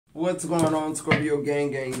What's going on, Scorpio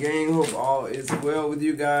gang? Hope all is well with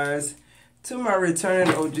you guys. To my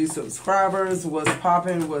returning OG subscribers, what's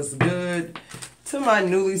popping, what's good? To my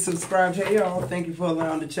newly subscribed, hey y'all, thank you for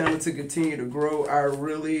allowing the channel to continue to grow. I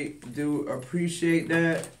really do appreciate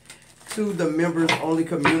that. To the members only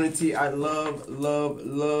community, I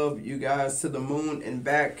love you guys to the moon and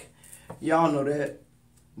back. Y'all know that.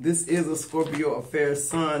 This is a Scorpio affair,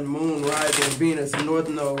 Sun, Moon, Rising, Venus, North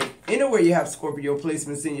Node. Anywhere you have Scorpio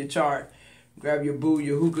placements in your chart, grab your boo,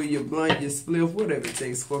 your hookah, your blunt, your spliff, whatever it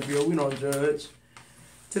takes, Scorpio. We don't judge.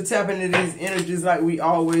 To tap into these energies like we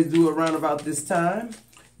always do around about this time.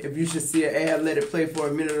 If you should see an ad, let it play for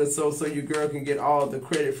a minute or so your girl can get all the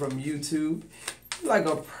credit from YouTube. Like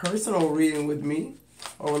a personal reading with me,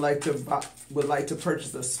 or would like to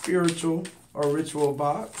purchase a spiritual or ritual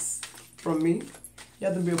box from me, you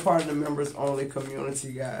have to be a part of the members only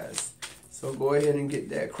community, guys. So go ahead and get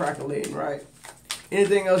that crackling, right?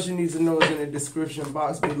 Anything else you need to know is in the description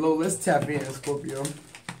box below. Let's tap in, Scorpio.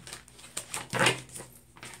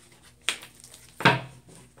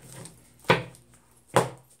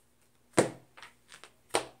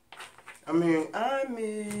 I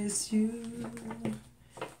miss you.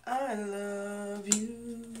 I love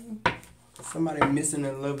you. Somebody missing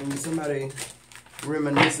and loving you. Somebody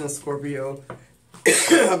reminiscing, Scorpio,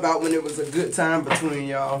 about when it was a good time between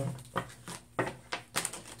y'all.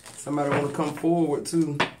 Somebody want to come forward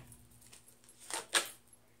too.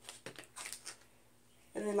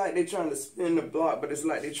 It ain't like they trying to spin the block, but it's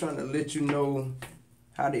like they trying to let you know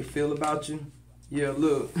how they feel about you. Yeah,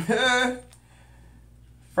 look.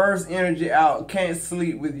 First energy out. Can't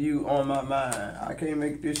sleep with you on my mind. I can't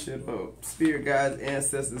make this shit up. Spirit guides,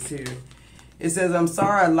 ancestors here. It says, I'm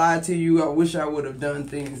sorry I lied to you. I wish I would have done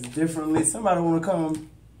things differently. Somebody want to come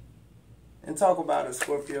and talk about it,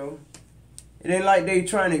 Scorpio. It ain't like they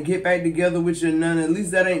trying to get back together with you, none. At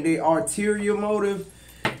least that ain't their ulterior motive.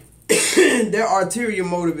 Their ulterior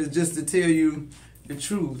motive is just to tell you the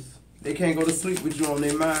truth. They can't go to sleep with you on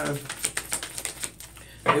their mind.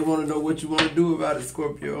 They want to know what you want to do about it,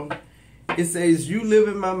 Scorpio. It says, you live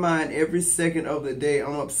in my mind every second of the day.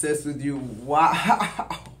 I'm obsessed with you.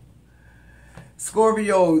 Wow.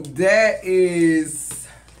 Scorpio, that is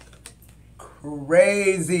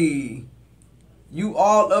crazy. You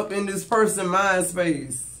all up in this person's mind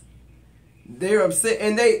space. They're upset.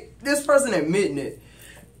 And this person admitting it.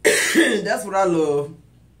 That's what I love.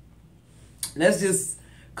 Let's just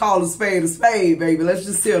call a spade, baby. Let's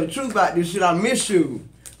just tell the truth about this shit. I miss you.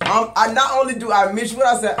 I not only do I miss you, what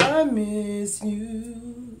I said, I miss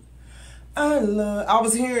you. I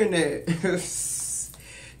was hearing that.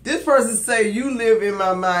 This person say, you live in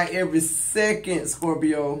my mind every second,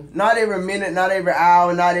 Scorpio. Not every minute, not every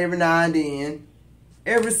hour, not every now and then.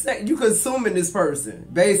 Every second. You consuming this person,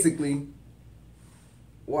 basically.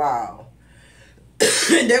 Wow.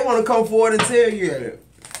 They want to come forward and tell you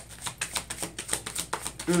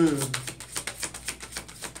that.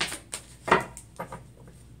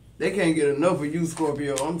 They can't get enough of you,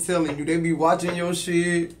 Scorpio. I'm telling you, they be watching your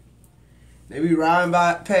shit. They be riding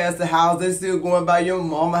past the house. They still going by your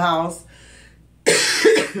mama house.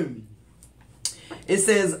 It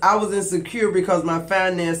says, I was insecure because my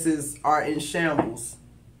finances are in shambles.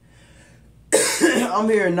 I'm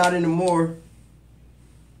hearing not anymore.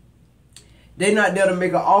 They not there to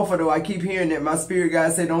make an offer, though. I keep hearing that. My spirit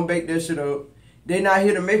guys say, don't bake that shit up. They not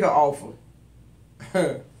here to make an offer.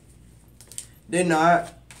 They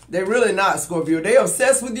not. They really not, Scorpio. They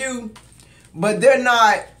obsessed with you, but they're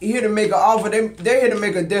not here to make an offer. They're here to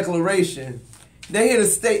make a declaration. They're here to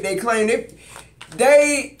state they claim.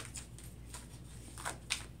 They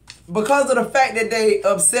because of the fact that they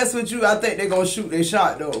obsessed with you, I think they're going to shoot their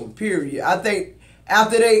shot, though, period. I think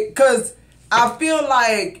after because I feel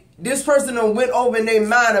like this person done went over in their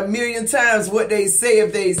mind a million times what they say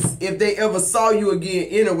if they ever saw you again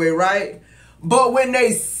anyway, right? But when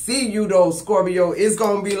they see you, though, Scorpio, it's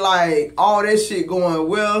going to be like all that shit going,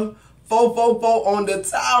 well, 444 on the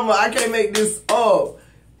timer. I can't make this up.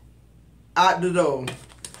 Out the door.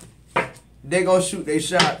 They going to shoot their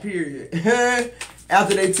shot, period.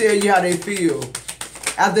 After they tell you how they feel.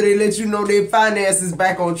 After they let you know their finances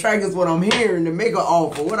back on track is what I'm hearing to make an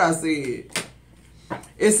offer. What I said.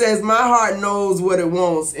 It says, my heart knows what it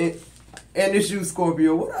wants. And it's you,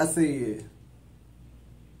 Scorpio. What I said.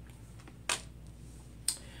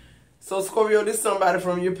 So, Scorpio, this is somebody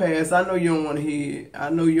from your past. I know you don't want to hear it. I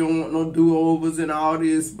know you don't want no do-overs and all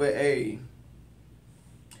this, but hey.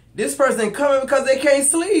 This person coming because they can't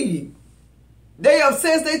sleep. They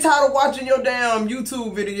obsessed. They tired of watching your damn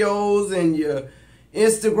YouTube videos and your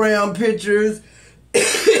Instagram pictures.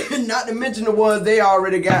 Not to mention the ones they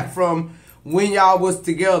already got from when y'all was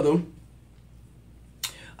together.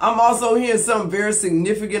 I'm also hearing something very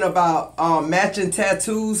significant about matching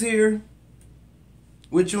tattoos here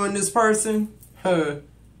with you and this person. I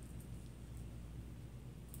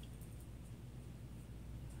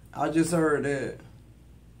just heard that.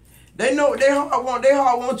 They know they heart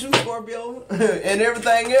want you, Scorpio, and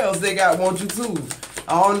everything else they got want you too.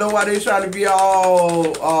 I don't know why they try to be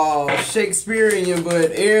all Shakespearean,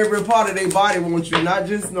 but every part of their body wants you, not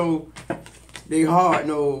just they heart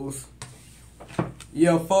knows.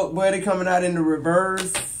 Yeah, fuck buddy coming out in the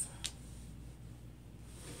reverse.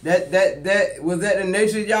 That was that the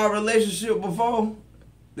nature of y'all relationship before?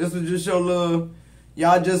 This was just your little,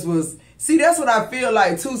 y'all just was. See, that's what I feel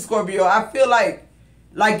like too, Scorpio. I feel like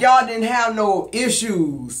y'all didn't have no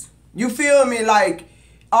issues. You feel me? Like,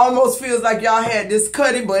 almost feels like y'all had this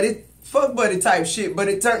cutty buddy, fuck buddy type shit, but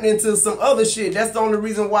it turned into some other shit. That's the only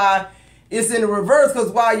reason why it's in the reverse,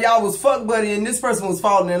 because while y'all was fuck buddy and this person was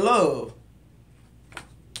falling in love.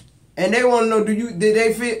 And they want to know, did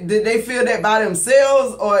they feel that by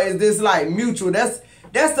themselves, or is this like mutual? That's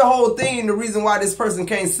the whole thing, the reason why this person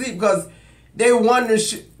can't sleep, because they wonder,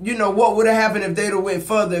 you know, what would have happened if they'd have went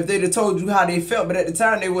further, if they'd have told you how they felt, but at the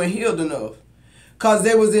time they weren't healed enough. Because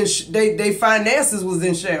they was in, they finances was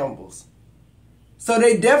in shambles. So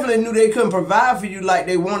they definitely knew they couldn't provide for you like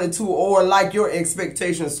they wanted to, or like your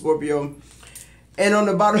expectations, Scorpio. And on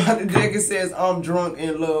the bottom of the deck, it says, I'm drunk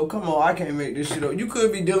in love. Come on, I can't make this shit up. You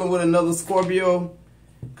could be dealing with another Scorpio,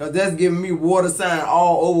 because that's giving me water sign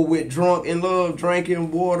all over with drunk in love,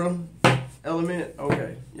 drinking water element.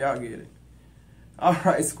 Okay, y'all get it. All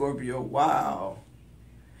right, Scorpio. Wow.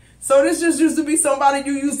 So this just used to be somebody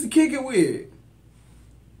you used to kick it with.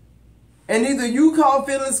 And either you caught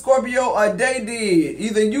feeling Scorpio or they did.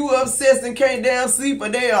 Either you obsessed and can't damn sleep or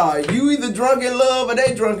they are. You either drunk in love or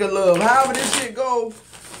they drunk in love. However this shit go,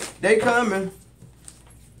 they coming.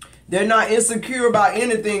 They're not insecure about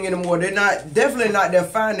anything anymore. They're not, definitely not their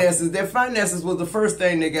finances. Their finances was the first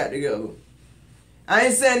thing they got together. I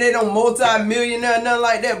ain't saying they don't multi-millionaire, nothing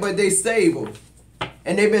like that, but they stable.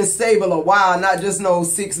 And they've been stable a while, not just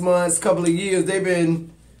 6 months, couple of years. They've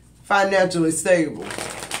been financially stable.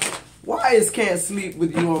 Why is can't sleep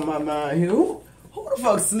with you on my mind here? Who the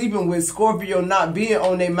fuck sleeping with Scorpio not being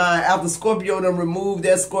on their mind after Scorpio done removed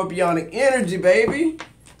that Scorpionic energy, baby?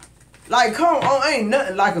 Like, come on, ain't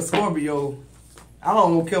nothing like a Scorpio. I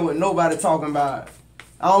don't care what nobody talking about.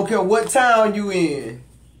 I don't care what town you in.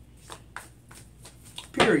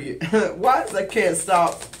 Period. Why is I can't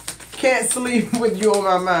stop? Can't sleep with you on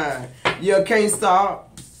my mind. You can't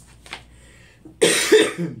stop.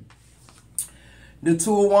 The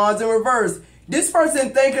Two of Wands in reverse. This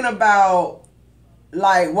person thinking about,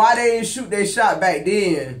 like, why they didn't shoot their shot back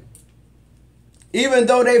then. Even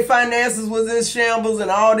though their finances was in shambles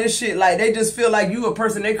and all this shit, like, they just feel like you a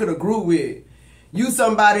person they could have grew with. You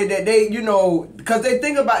somebody that they, you know, because they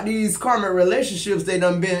think about these karmic relationships they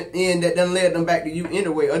done been in that done led them back to you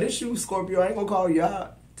anyway. Oh, this you, Scorpio. I ain't gonna call you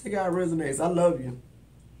out. Take out resonates. I love you.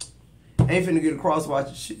 Ain't finna get a cross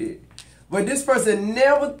watching shit. But this person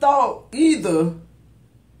never thought either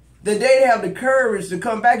that they'd have the courage to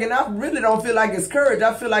come back. And I really don't feel like it's courage.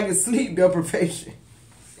 I feel like it's sleep deprivation.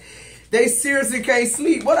 They seriously can't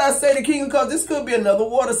sleep. What I say to King of Cups, this could be another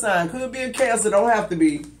water sign. Could be a Cancer. Don't have to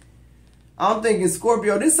be. I'm thinking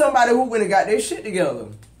Scorpio. This somebody who went and got their shit together.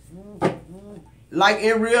 Like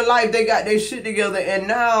in real life, they got their shit together. And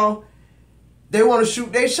now they want to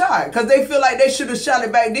shoot their shot. Because they feel like they should have shot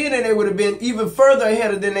it back then and they would have been even further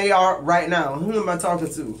ahead than they are right now. Who am I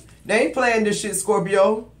talking to? They ain't playing this shit,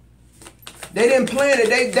 Scorpio. They didn't plan it.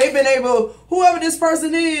 They've been able, whoever this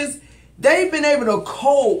person is, they've been able to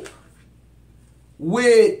cope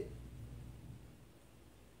with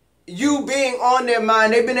you being on their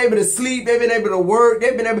mind. They've been able to sleep. They've been able to work.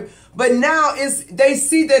 They've been able, but now they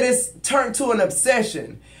see that it's turned to an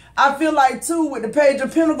obsession. I feel like too with the Page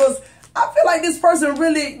of Pentacles, I feel like this person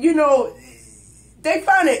really, you know, they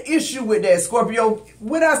find an issue with that, Scorpio.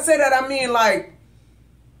 When I say that, I mean like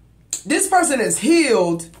this person is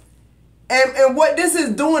healed. And what this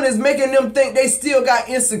is doing is making them think they still got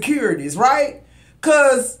insecurities, right?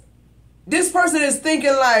 Because this person is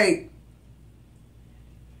thinking like,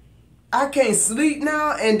 I can't sleep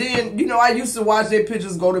now. And then, you know, I used to watch their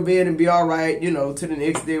pictures, go to bed and be all right, you know, to the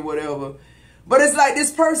next day, whatever. But it's like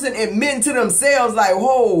this person admitting to themselves like,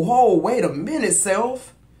 whoa, wait a minute,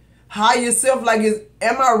 self. Higher self, like,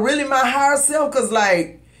 am I really my higher self? Because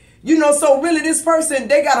like, you know, so really this person,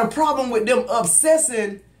 they got a problem with them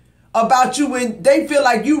obsessing about you when they feel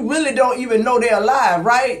like you really don't even know they're alive,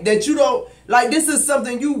 right? That you don't, like this is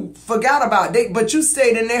something you forgot about, but you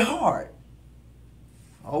stayed in their heart.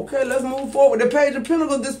 Okay, let's move forward. The Page of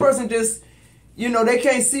Pentacles, this person just, you know, they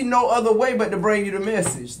can't see no other way but to bring you the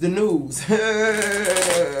message, the news.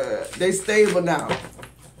 They stable now.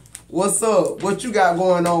 What's up? What you got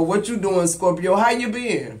going on? What you doing, Scorpio? How you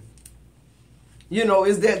been? You know,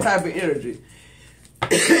 it's that type of energy.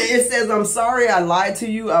 It says, I'm sorry I lied to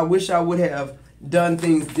you. I wish I would have done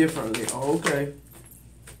things differently. Okay.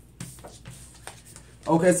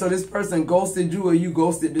 Okay, so this person ghosted you or you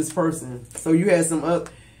ghosted this person. So you had some up.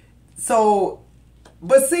 So,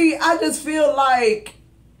 but see, I just feel like,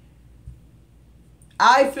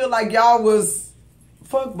 y'all was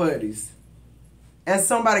fuck buddies. And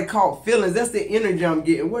somebody caught feelings. That's the energy I'm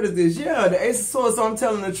getting. What is this? Yeah, the Ace of Swords, so I'm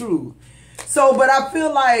telling the truth. So, but I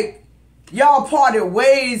feel like y'all parted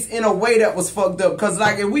ways in a way that was fucked up. Because,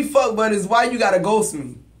 like, if we fuck buddies, why you gotta ghost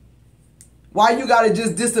me? Why you gotta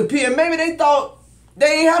just disappear? Maybe they thought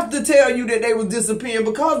they ain't have to tell you that they was disappearing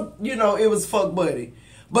because, you know, it was fuck buddy.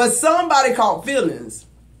 But somebody caught feelings.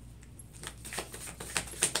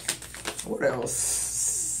 What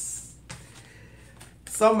else?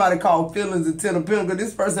 Somebody caught feelings in Ten of Pentacles.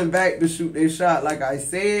 This person back to shoot their shot, like I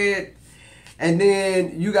said. And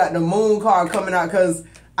then you got the Moon card coming out because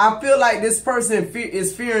I feel like this person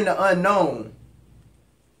is fearing the unknown.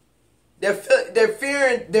 They're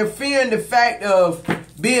fearing the fact of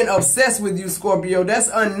being obsessed with you, Scorpio. That's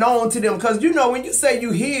unknown to them. Because, you know, when you say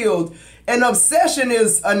you healed, an obsession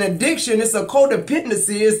is an addiction. It's a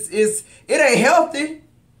codependency. It ain't healthy.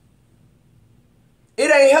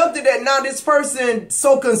 It ain't healthy that now this person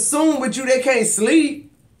so consumed with you they can't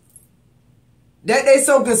sleep. That they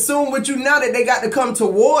so consumed with you now that they got to come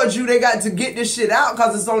towards you. They got to get this shit out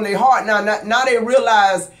because it's on their heart. Now they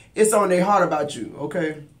realize it's on their heart about you.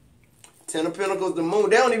 Okay. Ten of Pentacles, the Moon.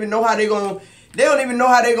 They don't even know how they're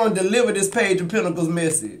gonna deliver this Page of Pentacles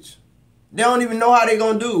message. They don't even know how they're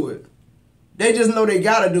gonna do it. They just know they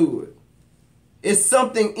gotta do it. It's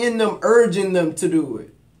something in them urging them to do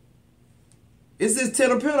it. It's this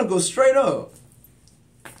Ten of Pentacles straight up.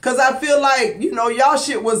 Cause I feel like, you know, y'all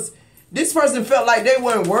shit was, this person felt like they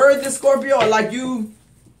weren't worthy, Scorpio, or like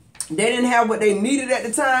they didn't have what they needed at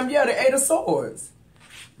the time. Yeah, the Eight of Swords.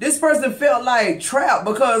 This person felt like trapped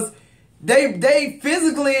because they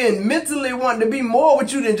physically and mentally wanted to be more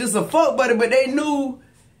with you than just a fuck buddy, but they knew,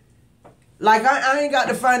 like, I ain't got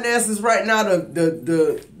the finances right now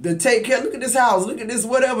to take care. Look at this house. Look at this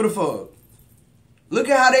whatever the fuck. Look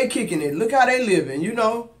at how they kicking it. Look how they living, you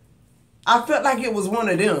know. I felt like it was one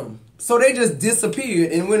of them. So they just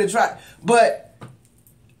disappeared and went and tried. But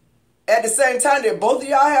at the same time, did both of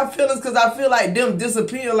y'all have feelings? Because I feel like them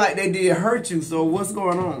disappearing like they did hurt you. So what's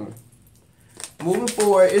going on? Moving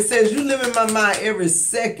forward, it says you live in my mind every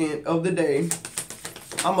second of the day.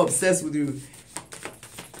 I'm obsessed with you.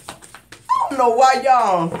 I don't know why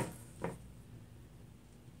y'all,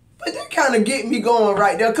 but that kind of get me going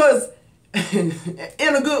right there, because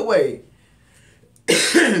in a good way.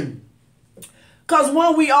 Because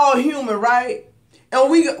when we all human, right? And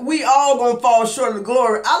we all gonna fall short of the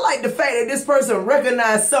glory. I like the fact that this person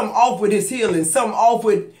recognized something off with his healing, something off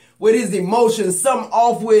with his emotions, something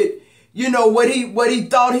off with, you know, what he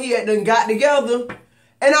thought he had done got together.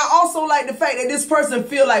 And I also like the fact that this person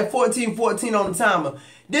feel like 1414 on the timer.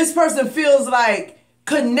 This person feels like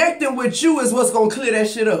connecting with you is what's going to clear that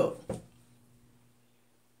shit up.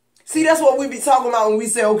 See, that's what we be talking about when we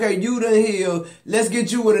say, okay, you done healed. Let's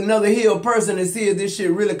get you with another healed person and see if this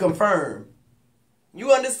shit really confirmed.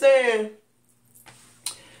 You understand?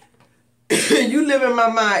 You live in my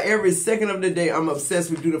mind every second of the day. I'm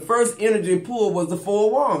obsessed with you. The first energy pull was the Four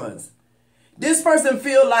of Wands. This person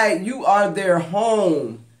feel like you are their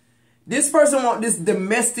home. This person want this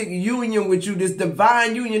domestic union with you, this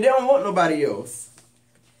divine union. They don't want nobody else.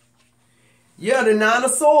 Yeah, the Nine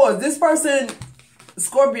of Swords. This person,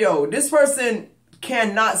 Scorpio, this person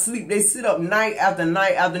cannot sleep. They sit up night after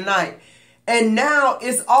night after night. And now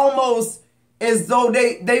it's almost as though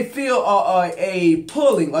they feel a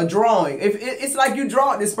pulling, a drawing. It's like you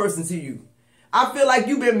draw this person to you. I feel like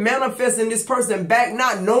you've been manifesting this person back,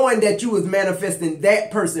 not knowing that you was manifesting that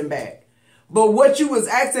person back. But what you was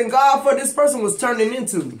asking God for, this person was turning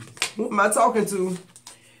into. Who am I talking to?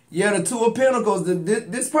 Yeah, the Two of Pentacles.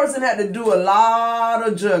 This person had to do a lot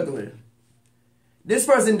of juggling. This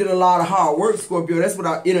person did a lot of hard work, Scorpio. That's what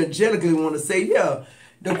I energetically want to say. Yeah,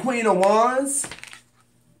 the Queen of Wands.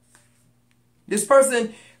 This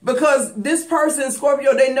person, because this person,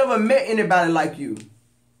 Scorpio, they never met anybody like you.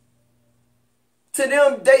 To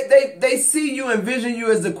them, they see you, envision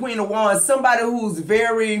you as the Queen of Wands, somebody who's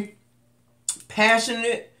very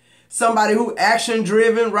passionate, somebody who action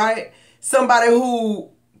driven, right? Somebody who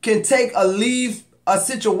can take a leave a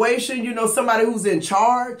situation, you know, somebody who's in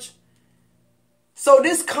charge. So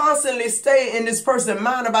this constantly stay in this person's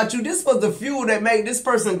mind about you. This was the fuel that made this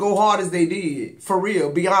person go hard as they did. For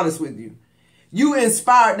real, be honest with you. You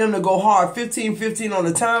inspired them to go hard. 15-15 on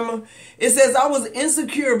the timer. It says, I was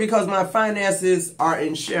insecure because my finances are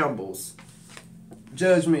in shambles.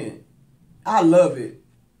 Judgment. I love it.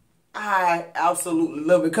 I absolutely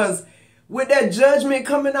love it. Because with that judgment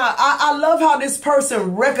coming out, I love how this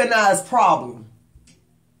person recognized problem.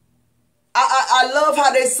 I love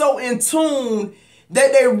how they're so in tune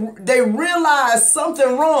that they realize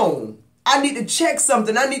something wrong. I need to check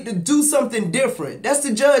something. I need to do something different. That's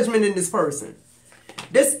the judgment in this person.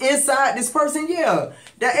 This inside this person, yeah.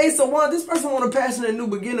 That Ace of Wands, this person want a passionate new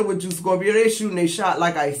beginning with you, Scorpio. They shooting their shot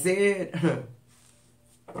like I said.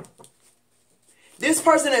 This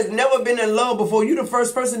person has never been in love before. You the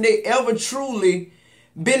first person they ever truly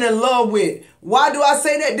been in love with. Why do I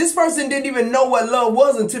say that? This person didn't even know what love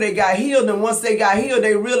was until they got healed. And once they got healed,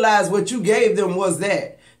 they realized what you gave them was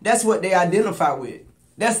that. That's what they identify with.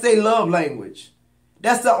 That's their love language.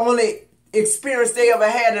 That's the only experience they ever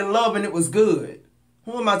had in love, and it was good.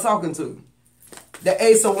 Who am I talking to? The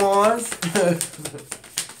Ace of Wands.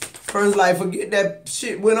 First, like, forget that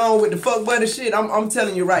shit went on with the fuck buddy shit. I'm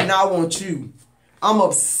telling you right now, I want you. I'm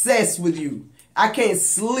obsessed with you. I can't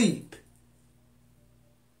sleep.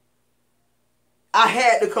 I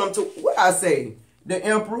had to come to, what I say? The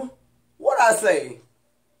Emperor? What I say?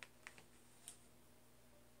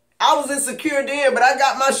 I was insecure then, but I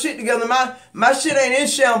got my shit together. My shit ain't in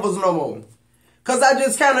shambles no more. Cause I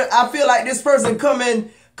just kind of, I feel like this person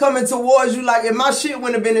coming towards you, like if my shit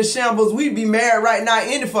wouldn't have been in shambles, we'd be married right now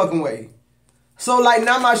any fucking way. So like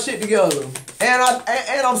now my shit together. And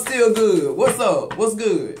I'm still good. What's up? What's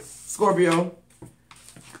good? Scorpio.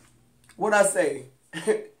 What I say?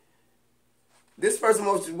 This person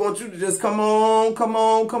wants you to just come on,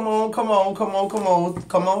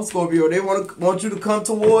 Scorpio. They want you to come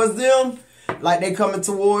towards them like they coming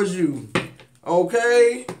towards you.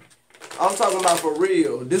 Okay? I'm talking about for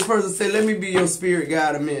real. This person said, let me be your spirit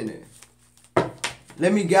guide a minute.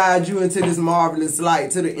 Let me guide you into this marvelous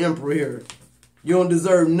light, to the Emperor here. You don't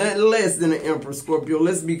deserve nothing less than an Emperor, Scorpio.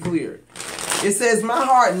 Let's be clear. It says, my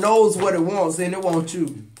heart knows what it wants and it wants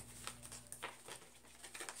you.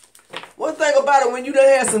 One thing about it, when you done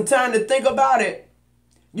had some time to think about it,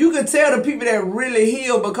 you can tell the people that really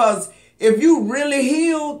healed, because if you really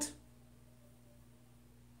healed,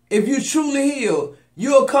 if you truly healed,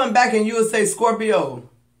 you'll come back and you'll say, Scorpio,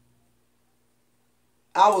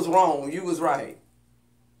 I was wrong. You was right.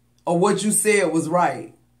 Or what you said was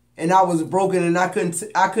right. And I was broken and I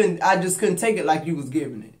just couldn't take it like you was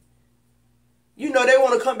giving it. You know, they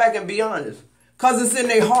want to come back and be honest. Because it's in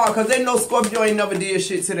their heart. Because they know Scorpio ain't never did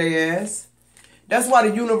shit to their ass. That's why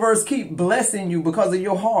the universe keep blessing you, because of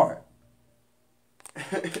your heart.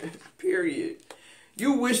 Period.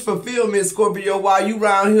 You wish fulfillment, Scorpio, while you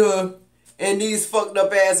around here in these fucked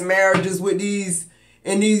up ass marriages with these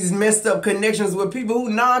messed up connections with people who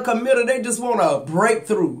non-committal. They just want a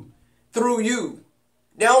breakthrough through you.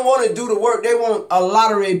 They don't want to do the work. They want a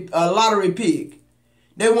lottery pick.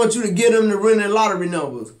 They want you to get them the winning lottery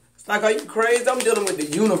numbers. It's like, are you crazy? I'm dealing with the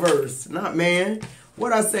universe, not man.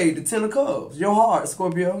 What I say? The Ten of Cups. Your heart,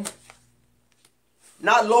 Scorpio.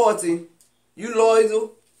 Not loyalty. You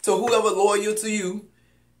loyal to whoever loyal to you.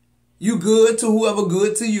 You good to whoever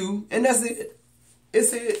good to you. And that's it.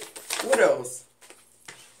 It's it. What else?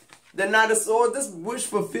 The Knight of Swords. This wish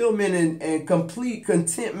fulfillment and complete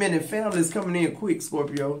contentment and family is coming in quick,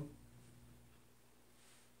 Scorpio.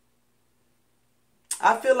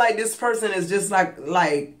 I feel like this person is just like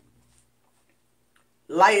light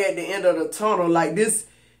at the end of the tunnel. Like this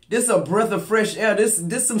a breath of fresh air.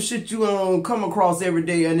 This some shit you don't come across every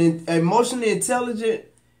day. An emotionally intelligent,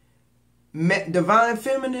 divine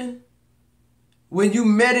feminine. When you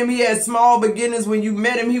met him, he had small beginnings. When you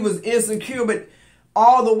met him, he was insecure. But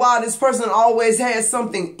all the while, this person always had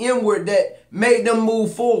something inward that made them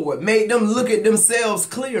move forward, made them look at themselves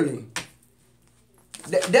clearly.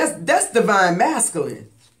 That's divine masculine.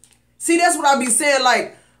 See, that's what I be saying.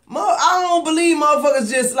 Like, I don't believe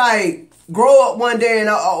motherfuckers just like grow up one day and,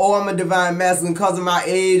 oh, I'm a divine masculine because of my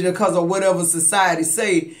age or because of whatever society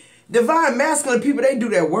say. Divine masculine people, they do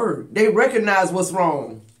their work. They recognize what's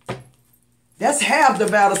wrong. That's half the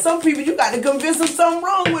battle. Some people, you got to convince them something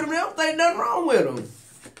wrong with them. They don't think nothing wrong with them.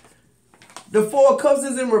 The Four of Cups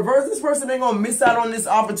is in reverse. This person ain't going to miss out on this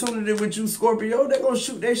opportunity with you, Scorpio. They're going to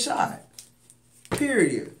shoot their shot.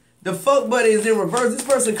 Period. The fuck buddy is in reverse. This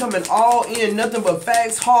person coming all in, nothing but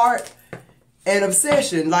facts, heart, and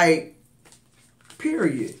obsession. Like,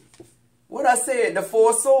 period. What I said, the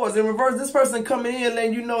Four Swords in reverse. This person coming in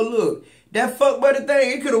letting you know, look, that fuck buddy thing,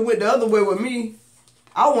 it could have went the other way with me.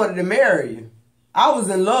 I wanted to marry you. I was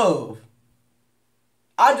in love.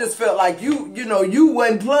 I just felt like you know, you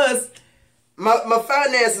wasn't, plus my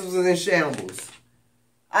finances was in shambles.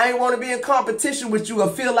 I ain't want to be in competition with you or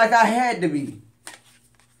feel like I had to be.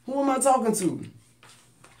 Who am I talking to?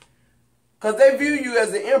 Because they view you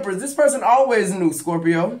as the Empress. This person always knew,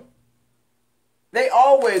 Scorpio. They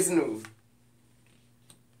always knew.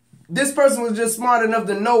 This person was just smart enough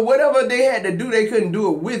to know whatever they had to do, they couldn't do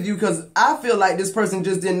it with you, because I feel like this person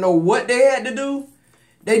just didn't know what they had to do.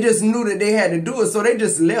 They just knew that they had to do it, so they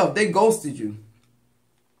just left. They ghosted you.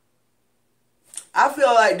 I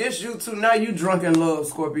feel like this you two, now you drunk in love,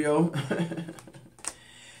 Scorpio. And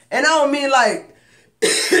I don't mean like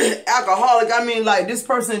alcoholic. I mean like this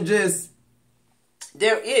person just,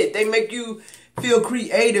 they're it. They make you feel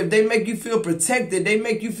creative. They make you feel protected. They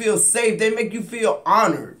make you feel safe. They make you feel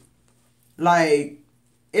honored. Like,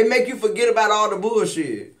 it make you forget about all the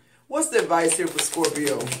bullshit. What's the advice here for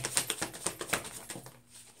Scorpio?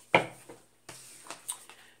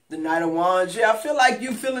 The Knight of Wands. Yeah, I feel like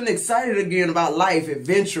you feeling excited again about life,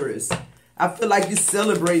 adventurous. I feel like you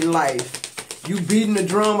celebrating life. You beating the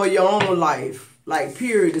drum of your own life. Like,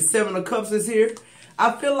 period. The Seven of Cups is here.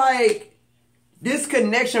 I feel like this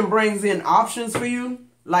connection brings in options for you.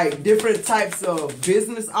 Like, different types of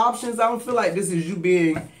business options. I don't feel like this is you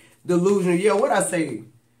being delusional. Yeah, what I say?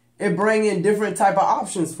 It bring in different type of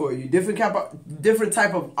options for you. Different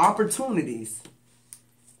type of opportunities.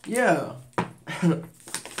 Yeah.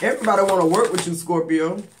 Everybody want to work with you,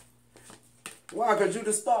 Scorpio. Why? Because you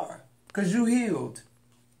the star. Because you healed.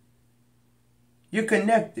 You're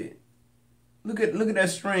connected. Look at that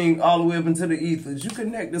string all the way up into the ethers. You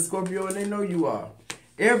connected, Scorpio, and they know you are.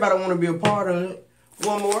 Everybody want to be a part of it.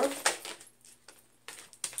 One more.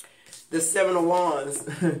 The Seven of Wands.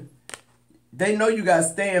 They know you got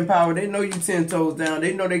staying power. They know you 10 toes down.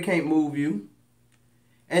 They know they can't move you.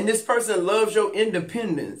 And this person loves your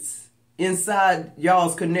independence inside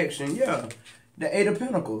y'all's connection. Yeah. The Eight of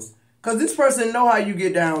Pentacles. Because this person know how you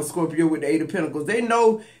get down, Scorpio, with the Eight of Pentacles. They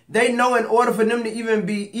know in order for them to even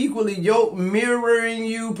be equally yoked, mirroring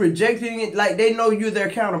you, projecting it, like they know you're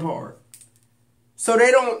their counterpart. So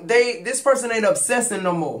this person ain't obsessing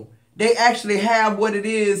no more. They actually have what it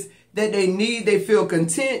is that they need. They feel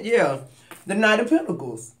content. Yeah. The Knight of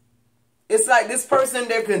Pentacles. It's like this person,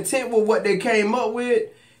 they're content with what they came up with.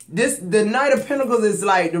 The Knight of Pentacles is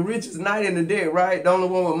like the richest knight in the deck, right? The only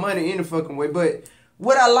one with money any fucking way. But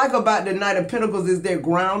what I like about the Knight of Pentacles is they're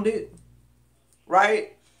grounded,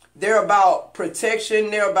 right? They're about protection.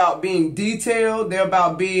 They're about being detailed. They're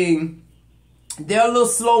about being, they're a little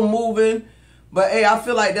slow moving. But hey, I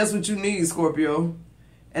feel like that's what you need, Scorpio.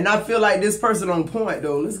 And I feel like this person on point,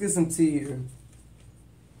 though. Let's get some tea here.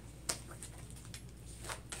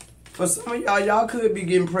 For some of y'all could be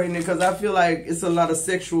getting pregnant because I feel like it's a lot of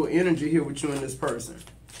sexual energy here with you and this person.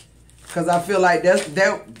 Because I feel like that's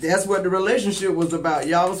what the relationship was about.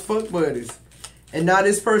 Y'all was fuck buddies. And now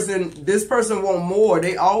this person want more.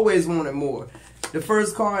 They always wanted more. The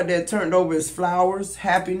first card that turned over is flowers,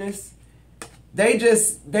 happiness.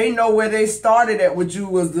 They know where they started at with you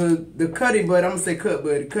was the cutty buddy. I'm going to say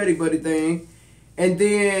cutty buddy thing. And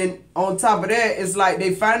then on top of that, it's like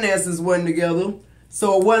they finances wasn't together.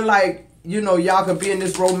 So it wasn't like, you know, y'all could be in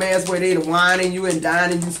this romance where they whining you and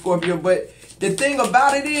dining you, Scorpio. But the thing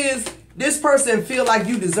about it is, this person feel like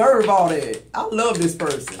you deserve all that. I love this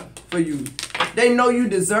person for you. They know you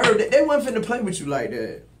deserve it. They wasn't finna play with you like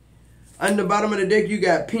that. On the bottom of the deck, you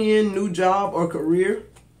got pen, new job, or career.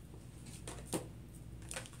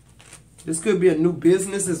 This could be a new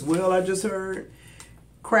business as well, I just heard.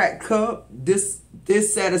 Cracked cup,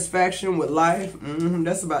 dissatisfaction with life.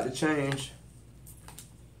 That's about to change.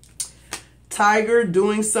 Tiger,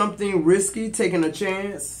 doing something risky, taking a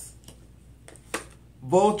chance.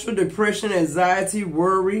 Vulture, depression, anxiety,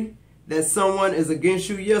 worry that someone is against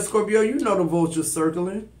you. Yeah, Scorpio, you know the vultures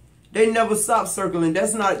circling. They never stop circling.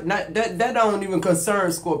 That's that don't even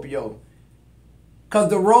concern Scorpio. Because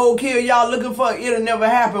the roadkill y'all looking for, it'll never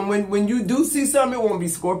happen. When you do see something, it won't be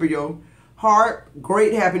Scorpio. Heart,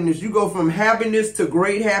 great happiness. You go from happiness to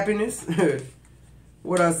great happiness.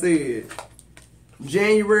 What I said.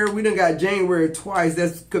 January, we done got January twice.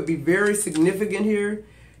 That could be very significant here.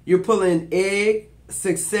 You're pulling egg,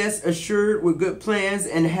 success assured with good plans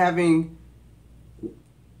and having,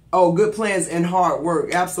 good plans and hard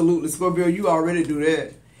work. Absolutely, Scorpio, you already do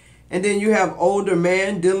that. And then you have older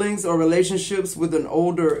man dealings or relationships with an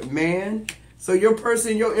older man. So your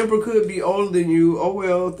person, your emperor could be older than you. Oh,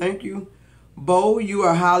 well, thank you. Bo, you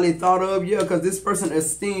are highly thought of. Yeah, because this person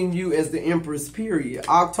esteemed you as the Empress, period.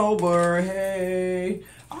 October, hey.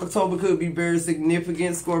 October could be very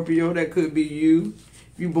significant, Scorpio. That could be you.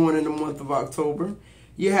 If you're born in the month of October.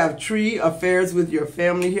 You have tree, affairs with your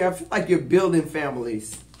family here. I feel like you're building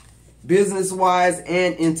families. Business-wise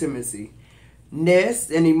and intimacy.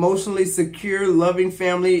 Nest, an emotionally secure, loving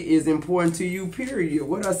family is important to you, period.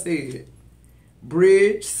 What I said.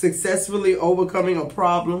 Bridge, successfully overcoming a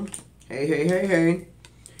problem. Hey, hey, hey, hey.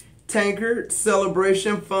 Tankard,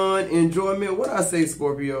 celebration, fun, enjoyment. What I say,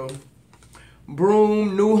 Scorpio?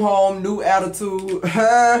 Broom, new home, new attitude.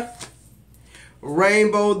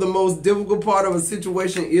 Rainbow, the most difficult part of a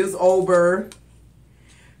situation is over.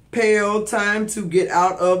 Pale, time to get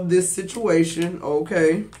out of this situation.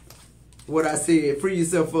 Okay. What I said, free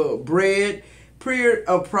yourself up. Bread, period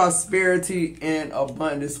of prosperity and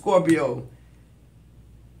abundance. Scorpio,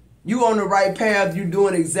 you on the right path. You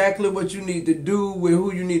doing exactly what you need to do with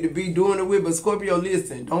who you need to be doing it with. But Scorpio,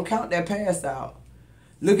 listen, don't count that past out.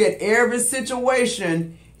 Look at every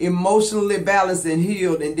situation emotionally balanced and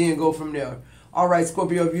healed and then go from there. All right,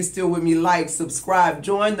 Scorpio, if you're still with me, like, subscribe,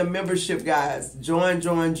 join the membership, guys. Join.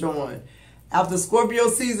 After Scorpio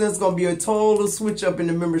season, it's going to be a total switch up in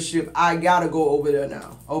the membership. I got to go over there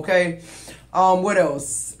now, okay? What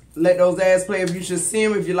else? Let those ads play if you should see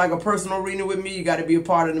them. If you like a personal reading with me, you got to be a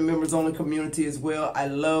part of the members-only community as well. I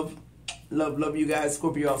love you guys.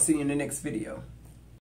 Scorpio, I'll see you in the next video.